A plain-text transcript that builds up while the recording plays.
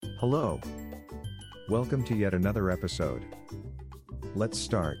Hello. Welcome to yet another episode. Let's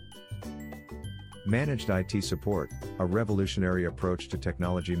start. Managed IT support, a revolutionary approach to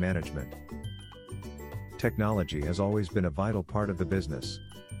technology management. Technology has always been a vital part of the business.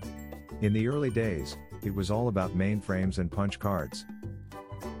 In the early days, it was all about mainframes and punch cards.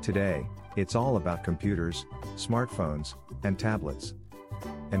 Today, it's all about computers, smartphones, and tablets.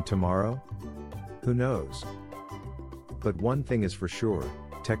 And tomorrow? Who knows? But one thing is for sure,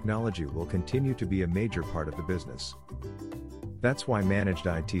 technology will continue to be a major part of the business. That's why managed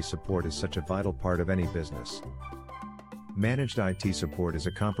IT support is such a vital part of any business. Managed IT support is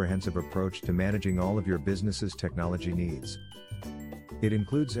a comprehensive approach to managing all of your business's technology needs. It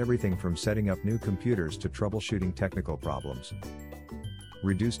includes everything from setting up new computers to troubleshooting technical problems.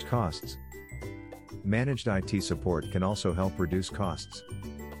 Reduced costs. Managed IT support can also help reduce costs.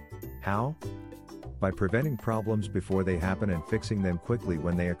 How? By preventing problems before they happen and fixing them quickly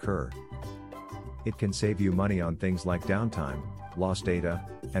when they occur. It can save you money on things like downtime, lost data,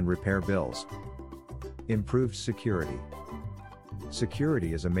 and repair bills. Improved security.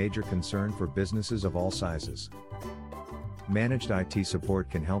 Security is a major concern for businesses of all sizes. Managed IT support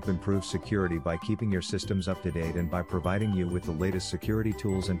can help improve security by keeping your systems up to date and by providing you with the latest security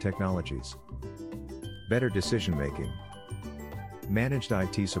tools and technologies. Better decision making. Managed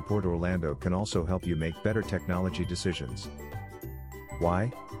IT Support Orlando can also help you make better technology decisions.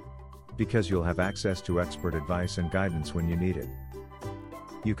 Why? Because you'll have access to expert advice and guidance when you need it.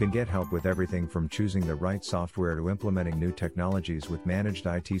 You can get help with everything from choosing the right software to implementing new technologies with managed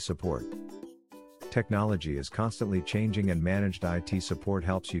IT support. Technology is constantly changing and managed IT support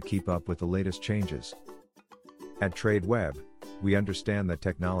helps you keep up with the latest changes. At Tradeweb, we understand that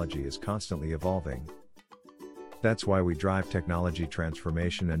technology is constantly evolving. That's why we drive technology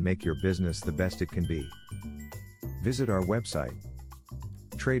transformation and make your business the best it can be. Visit our website,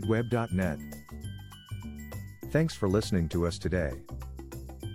 tradeweb.net. Thanks for listening to us today.